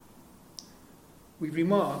we've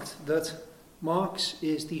remarked that Mark's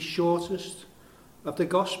is the shortest of the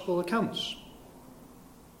Gospel accounts.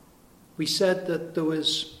 We said that there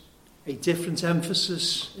was a different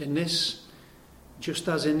emphasis in this, just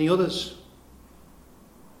as in the others.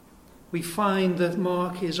 We find that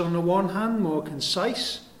Mark is on the one hand more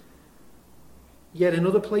concise, yet in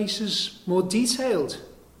other places more detailed.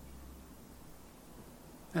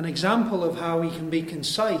 An example of how he can be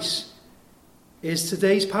concise is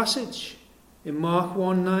today's passage in Mark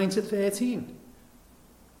 1:9-13.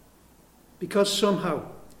 Because somehow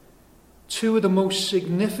two of the most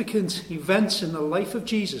significant events in the life of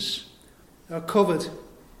Jesus are covered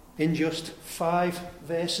in just 5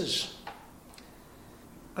 verses.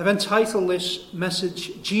 I've entitled this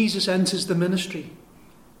message, Jesus Enters the Ministry.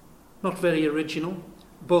 Not very original,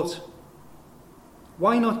 but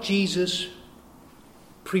why not Jesus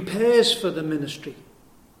prepares for the ministry?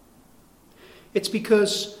 It's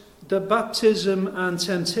because the baptism and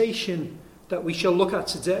temptation that we shall look at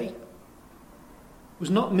today was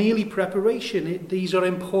not merely preparation. These are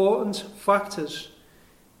important factors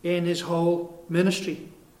in his whole ministry.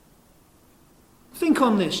 Think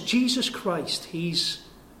on this. Jesus Christ, he's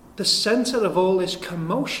the centre of all this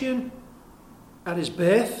commotion at his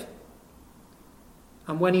birth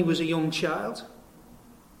and when he was a young child.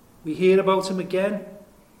 We hear about him again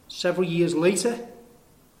several years later,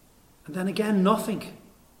 and then again nothing.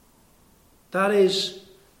 That is,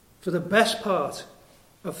 for the best part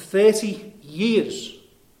of 30 years,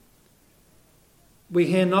 we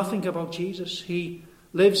hear nothing about Jesus. He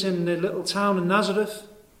lives in the little town of Nazareth,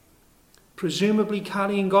 presumably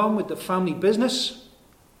carrying on with the family business,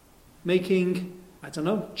 making,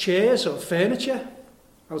 chairs or furniture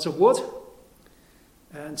out of wood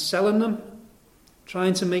and selling them,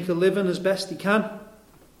 trying to make a living as best he can,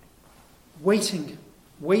 waiting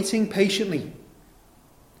patiently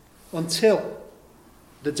until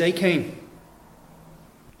the day came.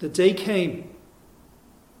 The day came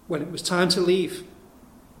when it was time to leave.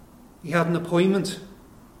 He had an appointment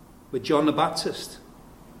with John the Baptist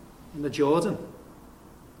in the Jordan.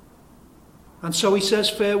 And so he says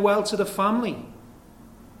farewell to the family.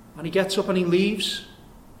 And he gets up and he leaves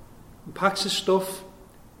and packs his stuff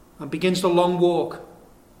and begins the long walk.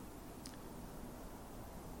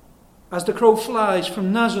 As the crow flies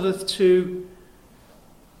from Nazareth to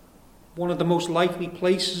one of the most likely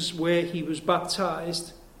places where he was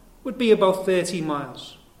baptized would be about 30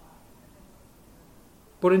 miles.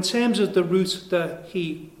 But in terms of the route that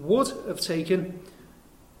he would have taken,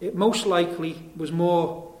 it most likely was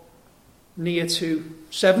more near to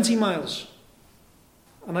 70 miles.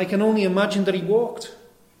 And I can only imagine that he walked.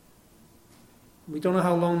 We don't know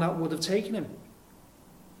how long that would have taken him.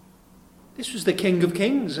 This was the King of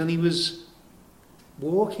Kings, and he was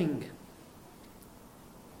walking.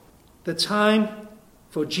 The time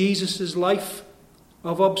for Jesus' life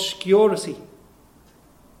of obscurity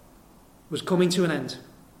was coming to an end.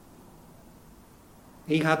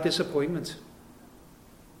 He had this appointment.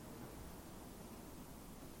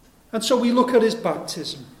 And so we look at his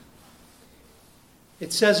baptism.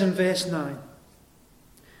 It says in verse 9,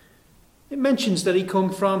 it mentions that he come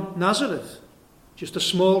from Nazareth, just a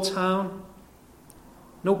small town,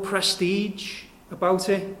 no prestige about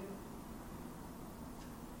it.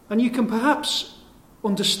 And you can perhaps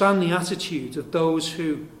understand the attitude of those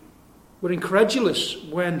who were incredulous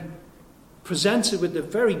when presented with the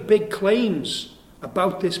very big claims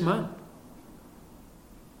about this man.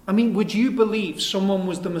 I mean, would you believe someone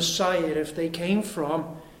was the Messiah if they came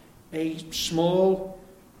from a small,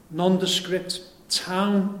 nondescript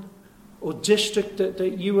town or district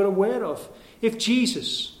that you were aware of? If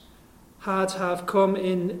Jesus had have come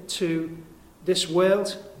into this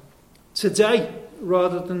world today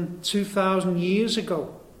rather than 2,000 years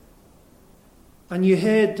ago, and you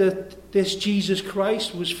heard that this Jesus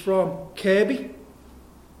Christ was from Kirby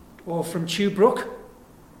or from Tuebrook,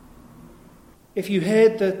 if you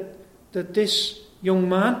heard that this young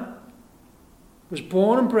man was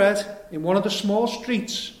born and bred in one of the small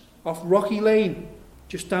streets off Rocky Lane,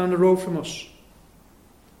 just down the road from us,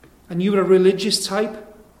 and you were a religious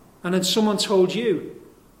type, and then someone told you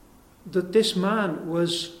that this man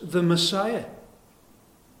was the Messiah,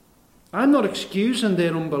 I'm not excusing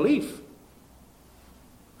their unbelief.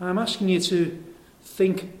 I'm asking you to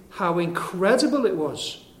think how incredible it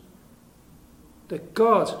was that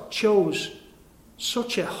God chose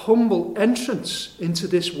such a humble entrance into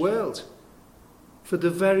this world for the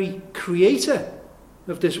very creator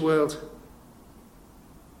of this world.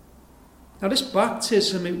 Now, this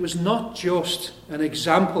baptism, it was not just an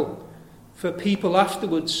example for people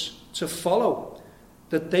afterwards to follow,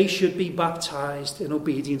 that they should be baptized in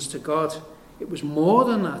obedience to God. It was more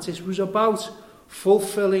than that. It was about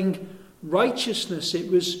fulfilling righteousness.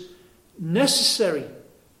 It was necessary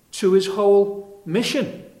to his whole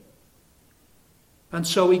mission. And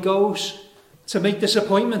so he goes to make this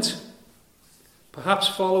appointment, perhaps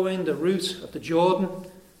following the route of the Jordan,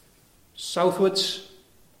 southwards.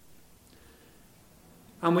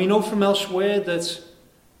 And we know from elsewhere that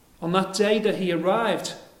on that day that he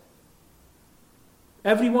arrived,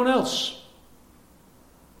 everyone else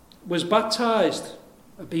was baptized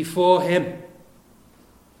before him.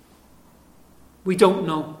 We don't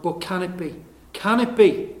know, but can it be? Can it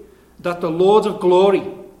be that the Lord of glory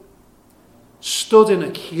stood in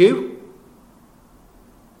a queue?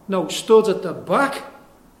 No, stood at the back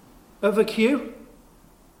of a queue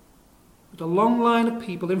with a long line of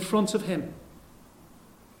people in front of him.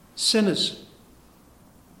 Sinners,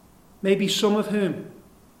 maybe some of whom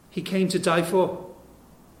he came to die for.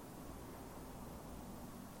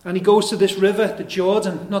 And he goes to this river, the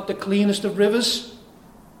Jordan, not the cleanest of rivers.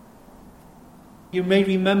 You may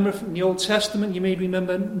remember from the Old Testament, you may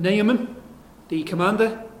remember Naaman, the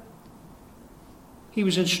commander. He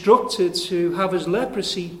was instructed to have his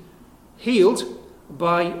leprosy healed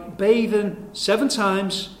by bathing 7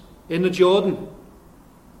 times in the Jordan.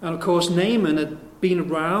 And of course, Naaman had been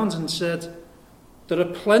around and said, there are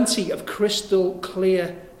plenty of crystal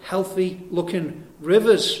clear, healthy looking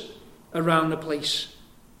rivers around the place.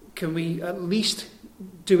 Can we at least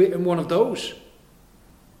do it in one of those?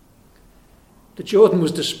 The Jordan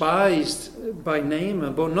was despised by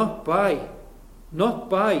Naaman, but not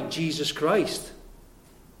by Jesus Christ.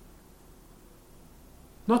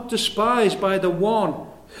 Not despised by the one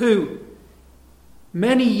who,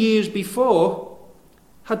 many years before,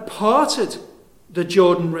 had parted the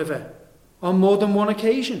Jordan River on more than one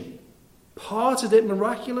occasion. Parted it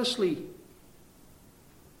miraculously.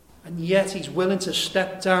 And yet he's willing to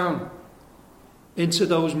step down into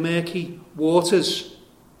those murky waters.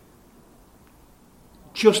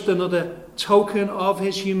 Just another token of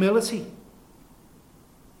his humility.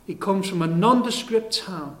 He comes from a nondescript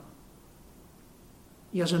town.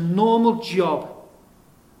 He has a normal job.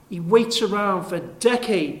 He waits around for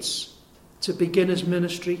decades to begin his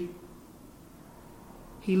ministry.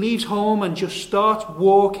 He leaves home and just starts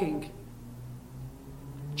walking.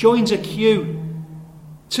 Joins a queue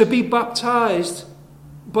to be baptized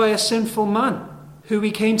by a sinful man who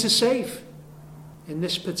he came to save in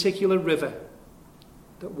this particular river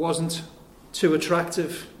that wasn't too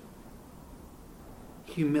attractive.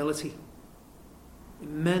 Humility.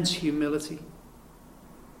 Immense humility.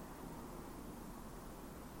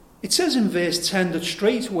 It says in verse 10 that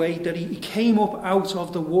straightway that he came up out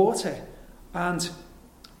of the water, and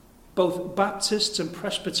both Baptists and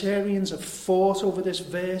Presbyterians have fought over this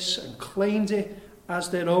verse and claimed it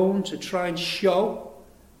as their own to try and show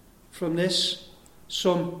from this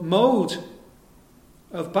some mode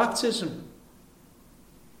of baptism.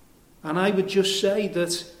 And I would just say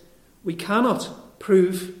that we cannot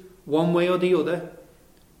prove one way or the other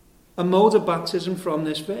a mode of baptism from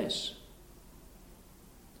this verse.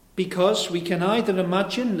 Because we can either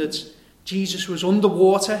imagine that Jesus was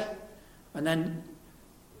underwater and then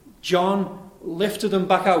John lifted him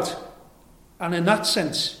back out, and in that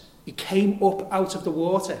sense he came up out of the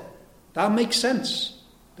water. That makes sense.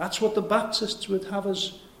 That's what the Baptists would have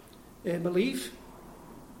us believe.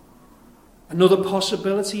 Another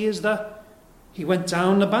possibility is that he went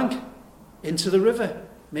down the bank into the river,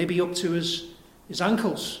 maybe up to his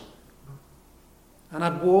ankles, and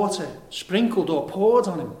had water sprinkled or poured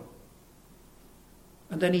on him.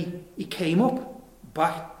 And then he came up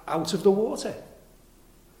back out of the water.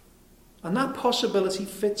 And that possibility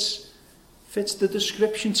fits the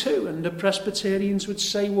description too. And the Presbyterians would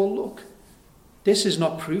say, well, look, this is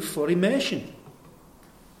not proof for immersion.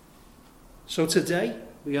 So today,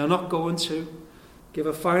 we are not going to give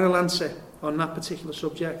a final answer on that particular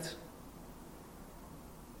subject.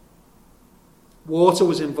 Water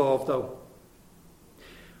was involved, though.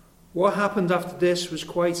 What happened after this was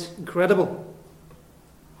quite incredible.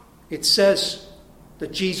 It says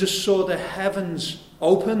that Jesus saw the heavens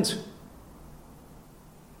opened.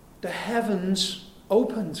 The heavens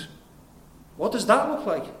opened. What does that look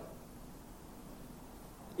like?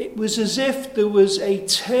 It was as if there was a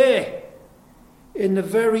tear in the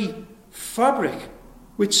very fabric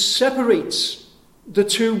which separates the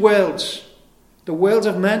two worlds, the world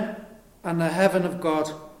of men and the heaven of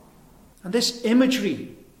God. And this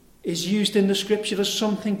imagery is used in the scripture as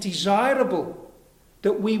something desirable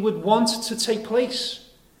that we would want to take place.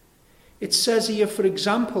 It says here, for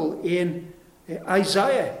example, in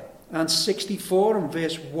Isaiah and 64 and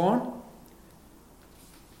verse 1,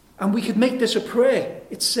 and we could make this a prayer.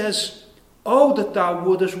 It says, Oh, that thou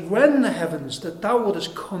wouldest rend the heavens, that thou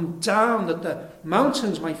wouldest come down, that the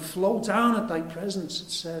mountains might flow down at thy presence, it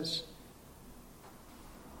says.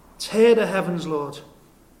 Tear the heavens, Lord.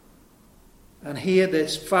 And here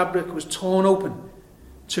this fabric was torn open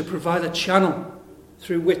to provide a channel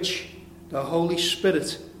through which the Holy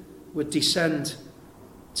Spirit would descend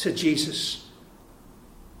to Jesus,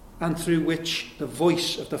 and through which the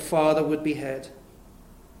voice of the Father would be heard.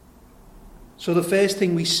 So the first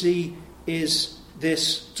thing we see is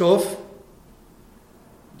this dove,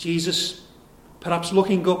 Jesus perhaps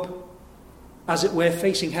looking up, as it were,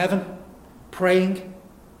 facing heaven, praying,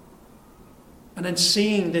 and then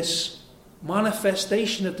seeing this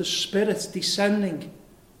manifestation of the Spirit descending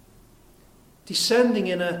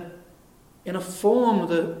in a form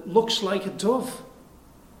that looks like a dove.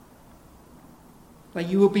 Now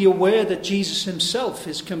you will be aware that Jesus himself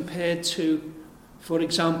is compared to, for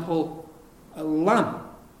example, a lamb.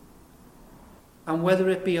 And whether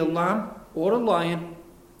it be a lamb or a lion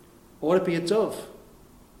or it be a dove,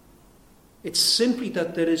 it's simply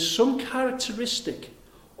that there is some characteristic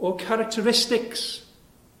or characteristics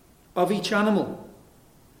of each animal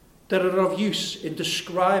that are of use in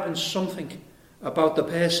describing something about the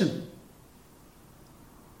person.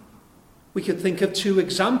 We could think of two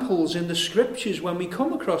examples in the scriptures when we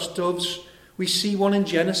come across doves. We see one in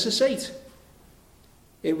Genesis 8.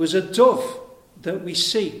 It was a dove that we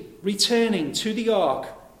see returning to the ark,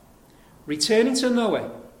 returning to Noah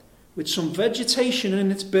with some vegetation in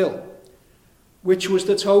its bill, which was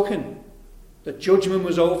the token that judgment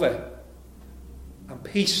was over and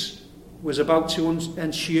peace was about to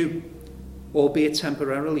ensue, albeit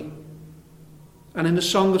temporarily. And in the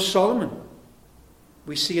Song of Solomon,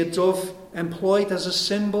 we see a dove employed as a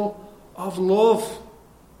symbol of love,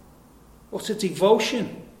 utter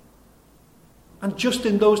devotion. And just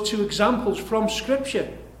in those two examples from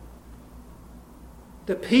Scripture,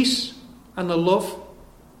 the peace and the love,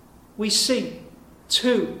 we see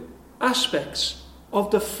two aspects of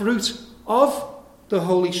the fruit of the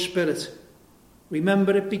Holy Spirit.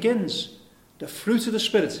 Remember, it begins. The fruit of the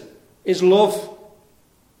Spirit is love,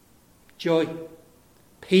 joy,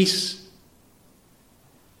 peace.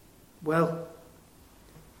 Well,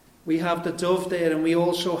 we have the dove there, and we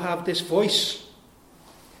also have this voice.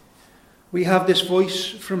 We have this voice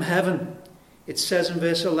from heaven. It says in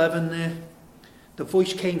verse 11 there, the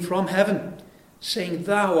voice came from heaven, saying,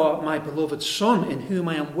 "Thou art my beloved Son, in whom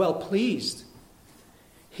I am well pleased."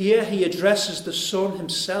 Here he addresses the Son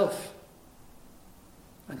himself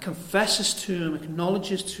and confesses to him,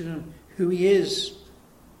 acknowledges to him who he is.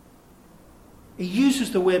 He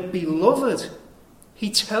uses the word beloved. He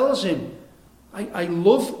tells him, I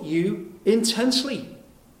love you intensely.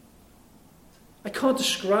 I can't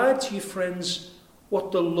describe to you, friends,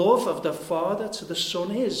 what the love of the Father to the Son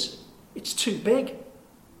is. It's too big.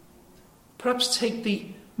 Perhaps take the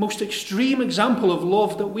most extreme example of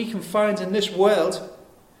love that we can find in this world.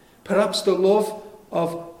 Perhaps the love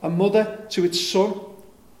of a mother to its son,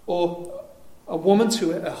 or a woman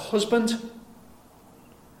to a husband.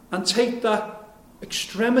 And take that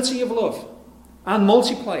extremity of love and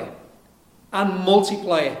multiply it, and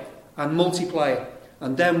multiply it, and multiply it.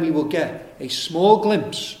 And then we will get a small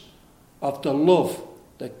glimpse of the love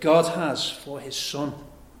that God has for his Son.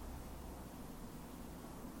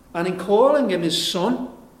 And in calling him his Son,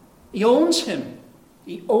 he owns him.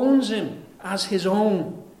 He owns him as his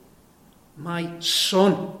own. My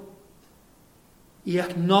Son. He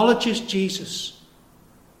acknowledges Jesus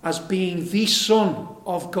as being the Son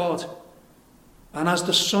of God. And as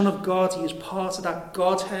the Son of God, he is part of that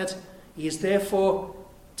Godhead. He is therefore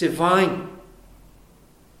divine.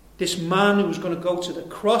 This man who was going to go to the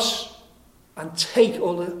cross and take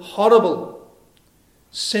all the horrible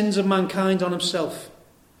sins of mankind on himself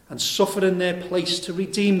and suffer in their place to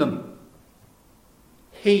redeem them.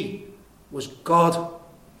 He was God.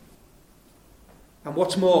 And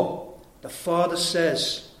what's more, the Father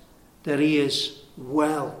says that he is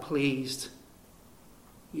well pleased.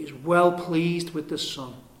 He is well pleased with the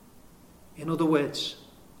Son. In other words,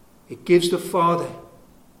 it gives the Father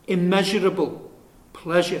immeasurable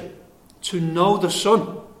pleasure to know the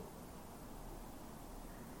Son.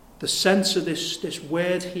 The sense of this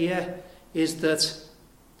word here is that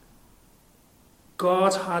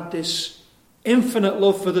God had this infinite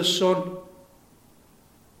love for the Son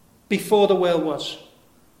before the world was.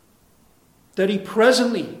 That he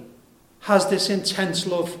presently has this intense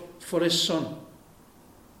love for his Son.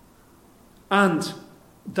 And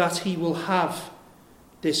that he will have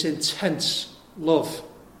this intense love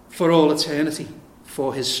for all eternity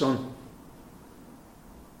for his Son.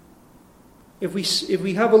 If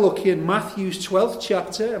we have a look in Matthew's 12th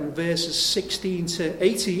chapter and verses 16 to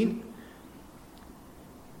 18,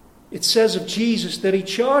 it says of Jesus that he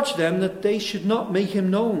charged them that they should not make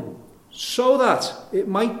him known, so that it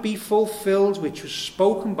might be fulfilled which was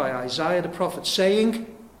spoken by Isaiah the prophet,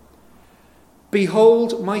 saying,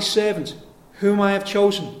 Behold my servant, whom I have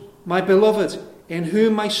chosen, my beloved, in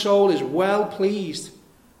whom my soul is well pleased.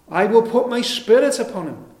 I will put my spirit upon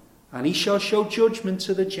him, and he shall show judgment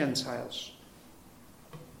to the Gentiles.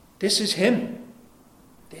 This is him.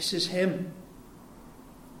 This is him.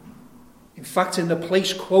 In fact, in the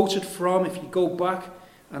place quoted from, if you go back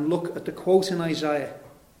and look at the quote in Isaiah,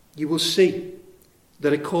 you will see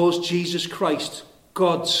that it calls Jesus Christ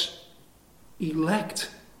God's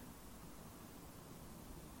elect.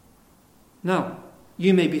 Now,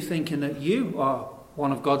 you may be thinking that you are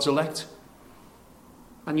one of God's elect,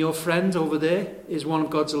 and your friend over there is one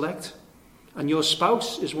of God's elect, and your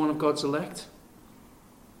spouse is one of God's elect.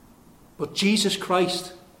 But Jesus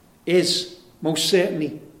Christ is most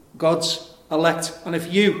certainly God's elect. And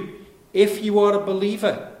if you are a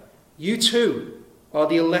believer, you too are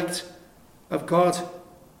the elect of God.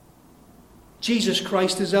 Jesus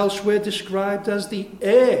Christ is elsewhere described as the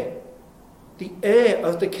heir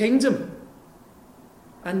of the kingdom.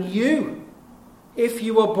 And you, if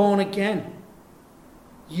you are born again,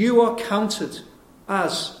 you are counted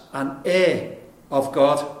as an heir of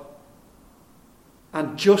God.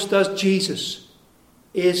 And just as Jesus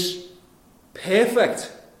is perfect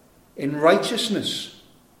in righteousness,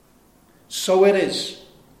 so it is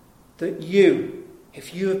that you,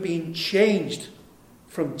 if you have been changed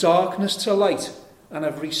from darkness to light and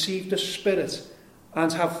have received the Spirit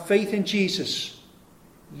and have faith in Jesus,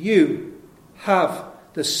 you have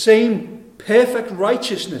the same perfect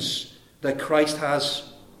righteousness that Christ has.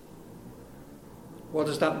 What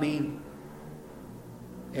does that mean?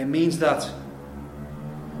 It means that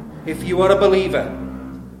if you are a believer,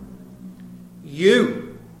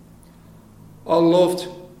 you are loved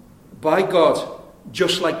by God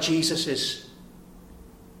just like Jesus is.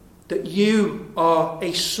 That you are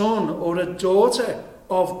a son or a daughter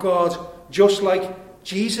of God just like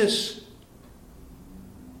Jesus.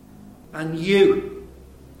 And you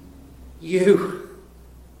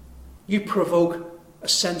provoke a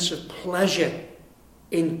sense of pleasure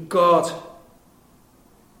in God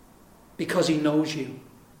because he knows you.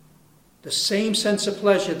 The same sense of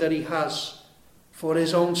pleasure that he has for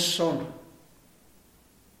his own son.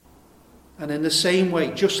 And in the same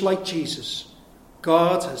way, just like Jesus,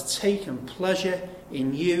 God has taken pleasure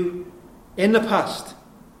in you in the past.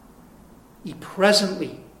 He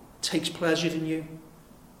presently takes pleasure in you.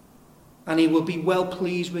 And he will be well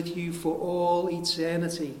pleased with you for all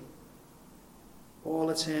eternity.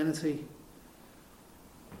 All eternity.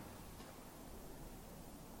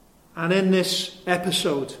 And in this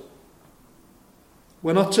episode,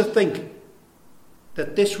 we're not to think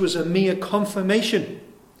that this was a mere confirmation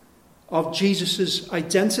of Jesus'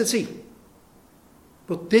 identity.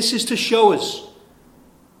 But this is to show us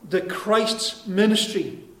that Christ's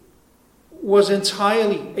ministry was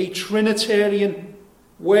entirely a Trinitarian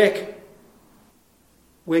work,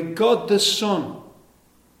 where God the Son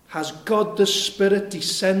has God the Spirit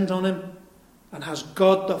descend on him and has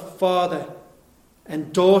God the Father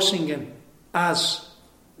endorsing him as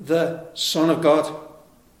the Son of God.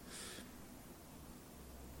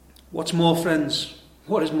 What's more, friends,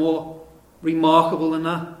 what is more remarkable than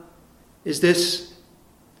that is this: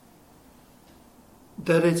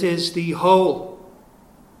 that it is the whole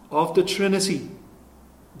of the Trinity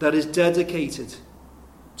that is dedicated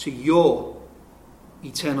to your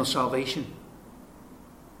eternal salvation.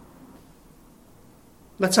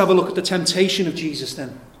 Let's have a look at the temptation of Jesus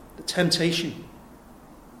then. The temptation.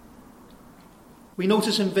 We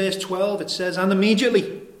notice in verse 12 it says, and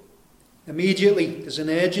immediately, there's an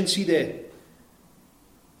urgency there.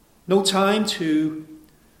 No time to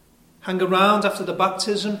hang around after the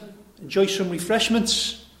baptism, enjoy some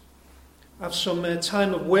refreshments, have some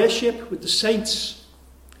time of worship with the saints.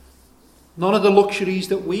 None of the luxuries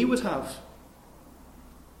that we would have.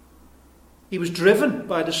 He was driven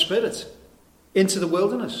by the Spirit into the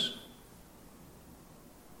wilderness.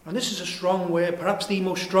 And this is a strong word, perhaps the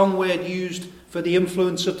most strong word used for the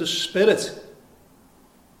influence of the Spirit.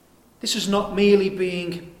 This is not merely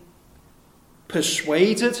being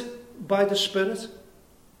persuaded by the Spirit.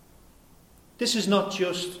 This is not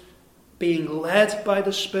just being led by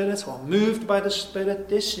the Spirit or moved by the Spirit.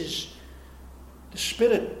 This is the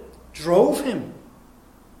Spirit drove him.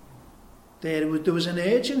 There was an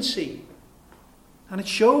urgency. And it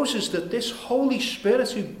shows us that this Holy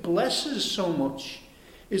Spirit who blesses so much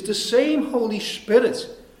is the same Holy Spirit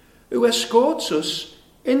who escorts us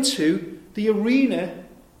into the arena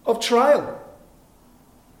of trial.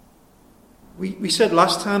 We said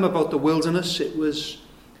last time about the wilderness, it was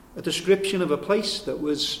a description of a place that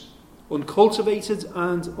was uncultivated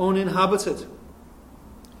and uninhabited.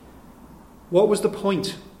 What was the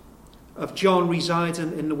point of John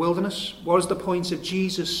residing in the wilderness? What was the point of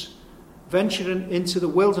Jesus venturing into the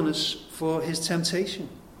wilderness for his temptation?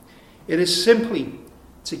 It is simply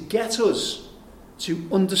to get us to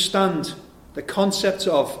understand the concept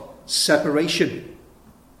of separation.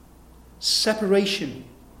 Separation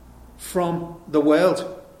from the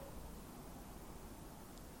world.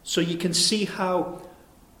 So you can see how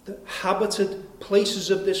the habited places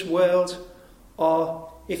of this world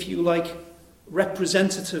are, if you like,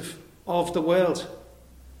 representative of the world.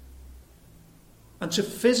 And to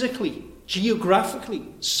physically, geographically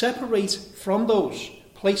separate from those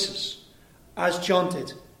places, as John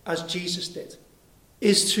did, as Jesus did,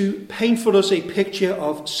 is to paint for us a picture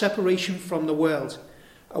of separation from the world.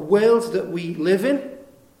 A world that we live in,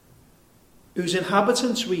 whose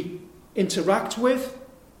inhabitants we interact with,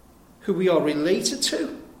 who we are related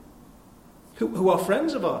to, who are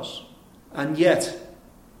friends of ours. And yet,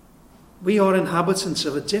 we are inhabitants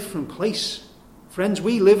of a different place. Friends,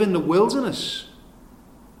 we live in the wilderness.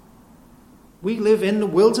 We live in the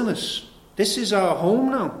wilderness. This is our home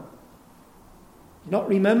now. Not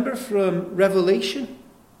remember from Revelation?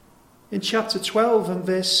 In chapter 12 and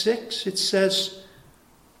verse 6, it says,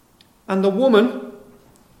 "And the woman,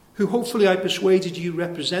 who hopefully I persuaded you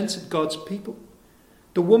represented God's people,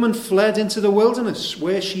 the woman fled into the wilderness,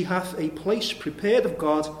 where she hath a place prepared of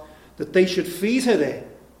God, that they should feed her there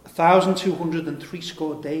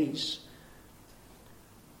 1,260 days."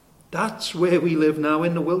 That's where we live now,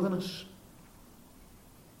 in the wilderness.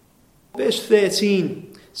 Verse 13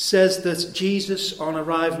 says that Jesus, on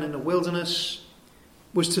arriving in the wilderness,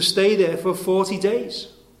 was to stay there for 40 days.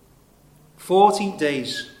 40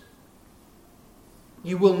 days.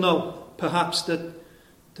 You will know, perhaps,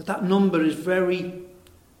 that number is very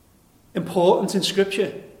important in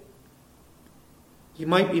Scripture. You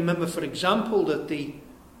might remember, for example, that the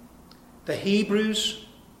Hebrews,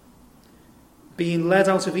 being led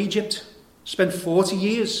out of Egypt, spent 40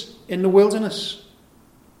 years in the wilderness.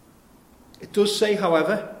 It does say,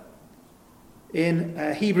 however, in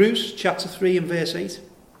Hebrews chapter 3 and verse 8, it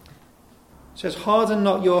says, "Harden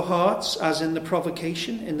not your hearts as in the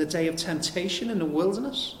provocation, in the day of temptation in the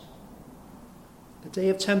wilderness." The day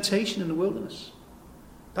of temptation in the wilderness.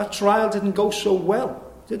 That trial didn't go so well,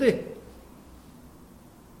 did it?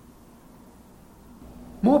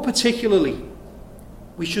 More particularly,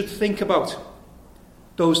 we should think about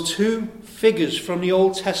those two figures from the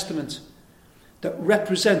Old Testament that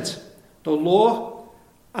represent the law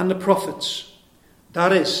and the prophets.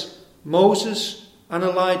 That is, Moses and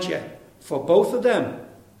Elijah. For both of them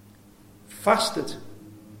fasted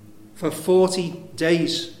for 40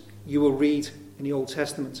 days, you will read in the Old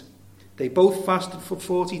Testament. They both fasted for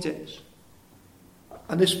 40 days.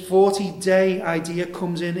 And this 40-day idea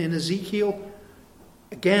comes in Ezekiel.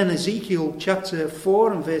 Again, Ezekiel chapter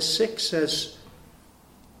 4 and verse 6 says,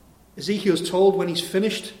 Ezekiel's told when he's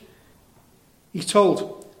finished, he's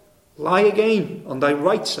told, "Lie again on thy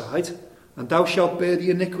right side, and thou shalt bear the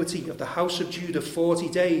iniquity of the house of Judah 40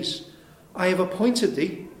 days. I have appointed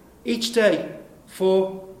thee each day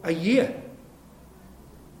for a year."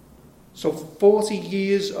 So 40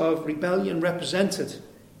 years of rebellion represented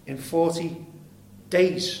in 40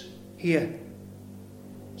 days here.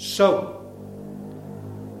 So,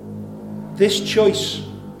 this choice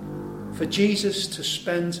for Jesus to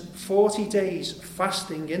spend 40 days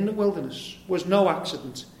fasting in the wilderness was no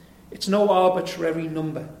accident. It's no arbitrary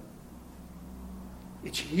number.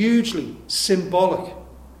 It's hugely symbolic,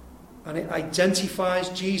 and it identifies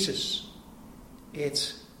Jesus.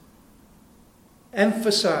 It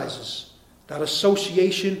emphasizes that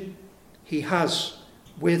association he has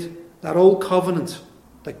with that old covenant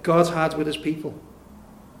that God had with his people.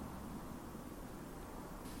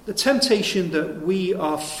 The temptation that we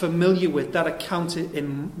are familiar with, that account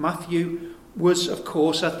in Matthew, was, of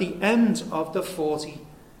course, at the end of the 40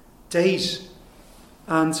 days.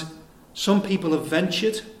 And some people have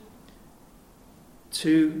ventured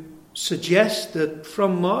to suggest that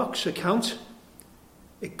from Mark's account,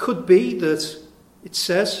 it could be that it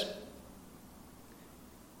says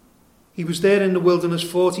he was there in the wilderness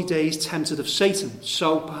 40 days, tempted of Satan.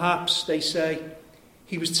 So perhaps they say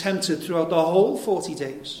he was tempted throughout the whole 40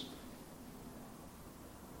 days.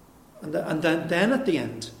 And then at the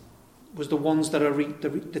end was the ones that are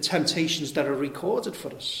the temptations that are recorded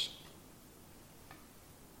for us.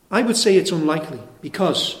 I would say it's unlikely,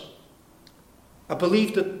 because I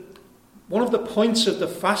believe that one of the points of the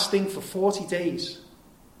fasting for 40 days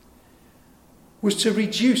was to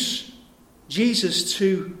reduce Jesus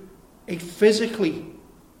to a physically,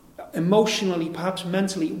 emotionally, perhaps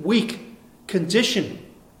mentally weak condition,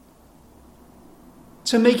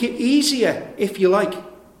 to make it easier, if you like,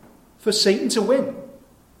 for Satan to win.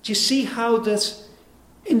 Do you see how that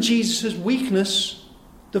in Jesus' weakness,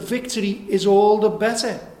 the victory is all the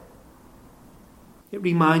better? It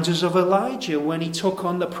reminds us of Elijah when he took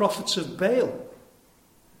on the prophets of Baal.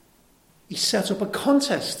 He set up a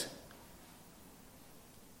contest.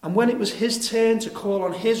 And when it was his turn to call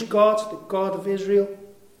on his God, the God of Israel,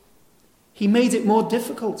 he made it more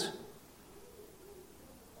difficult.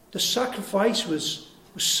 The sacrifice was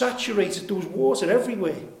saturated. There was water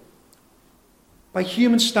everywhere. By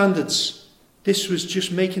human standards, this was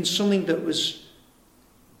just making something that was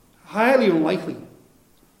highly unlikely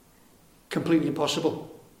completely impossible.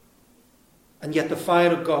 And yet the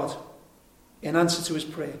fire of God, in answer to his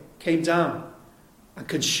prayer, came down and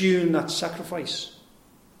consumed that sacrifice.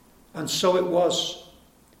 And so it was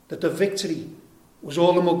that the victory was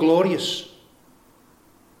all the more glorious.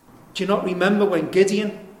 Do you not remember when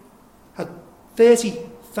Gideon had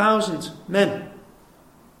 30,000 men?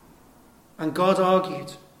 And God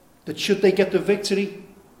argued that should they get the victory,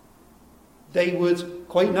 they would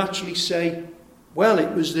quite naturally say, well,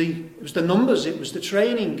 it was the numbers, it was the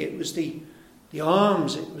training, it was the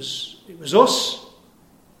arms, it was us.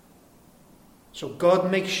 So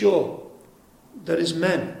God makes sure that his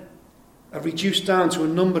men are reduced down to a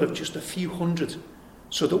number of just a few hundred,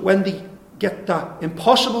 so that when they get that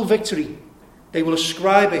impossible victory, they will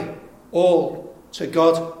ascribe it all to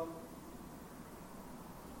God.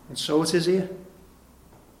 And so it is here.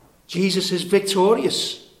 Jesus is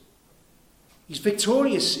victorious. He's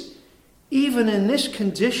victorious even in this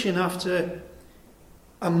condition after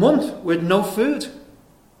a month with no food,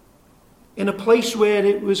 in a place where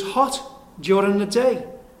it was hot during the day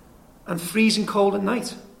and freezing cold at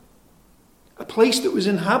night. A place that was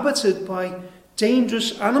inhabited by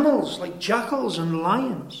dangerous animals like jackals and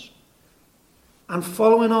lions. And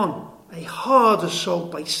following on, a hard assault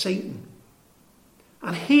by Satan.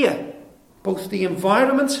 And here, both the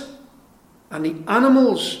environment and the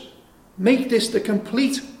animals make this the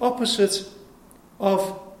complete opposite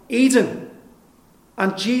of Eden.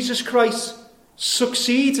 And Jesus Christ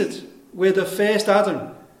succeeded where the first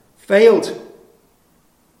Adam failed.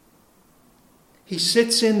 He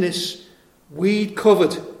sits in this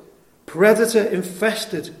weed-covered,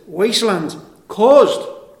 predator-infested wasteland caused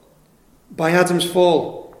by Adam's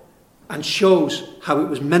fall and shows how it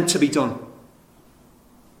was meant to be done.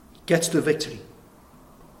 Gets the victory.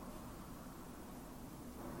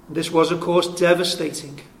 This was, of course,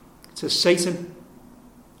 devastating to Satan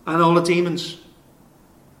and all the demons,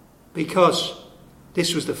 because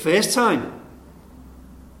this was the first time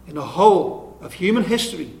in the whole of human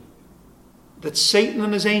history that Satan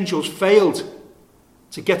and his angels failed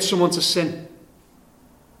to get someone to sin.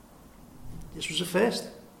 This was the first.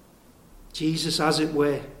 Jesus, as it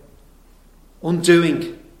were,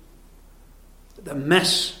 undoing the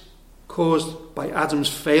mess caused by Adam's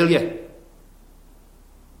failure.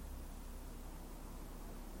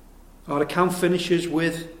 Our account finishes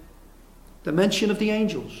with the mention of the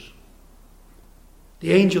angels.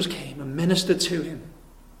 The angels came and ministered to him.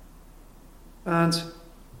 And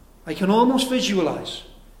I can almost visualize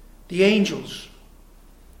the angels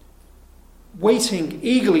waiting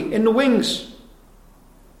eagerly in the wings,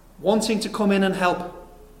 wanting to come in and help,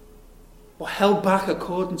 but held back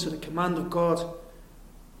according to the command of God.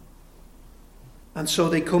 And so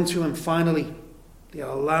they come to him finally. They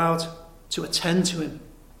are allowed to attend to him.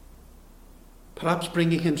 Perhaps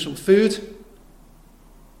bringing him some food.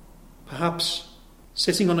 Perhaps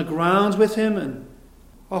sitting on the ground with him and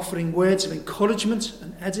offering words of encouragement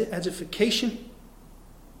and edification.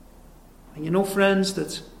 And you know, friends,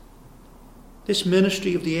 that this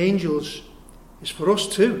ministry of the angels is for us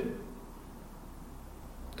too.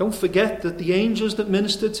 Don't forget that the angels that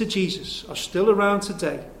ministered to Jesus are still around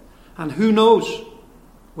today. And who knows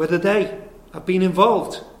whether they have been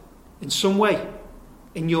involved in some way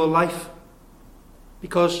in your life.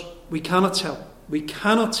 Because we cannot tell. We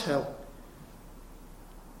cannot tell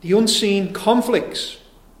the unseen conflicts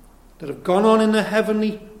that have gone on in the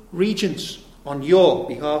heavenly regions on your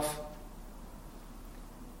behalf.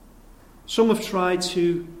 Some have tried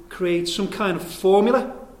to create some kind of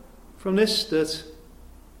formula from this, that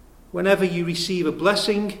whenever you receive a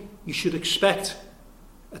blessing, you should expect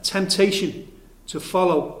a temptation to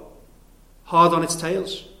follow hard on its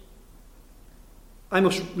tails. I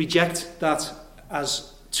must reject that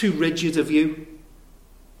as too rigid a view.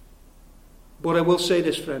 But I will say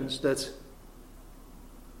this, friends, that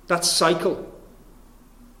That cycle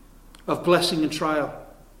of blessing and trial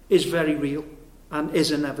is very real and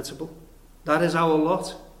is inevitable. That is our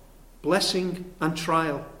lot. Blessing and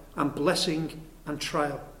trial, and blessing and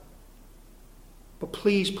trial. But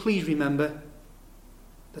please remember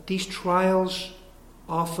that these trials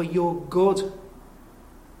are for your good.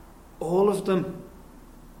 All of them.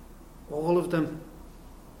 All of them.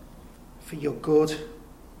 For your good.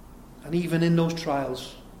 And even in those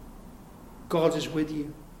trials, God is with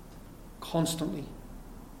you constantly.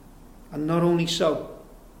 And not only so,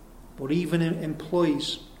 but even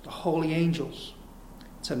employs the holy angels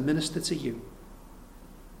to minister to you.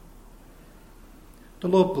 The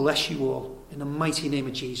Lord bless you all in the mighty name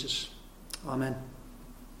of Jesus. Amen.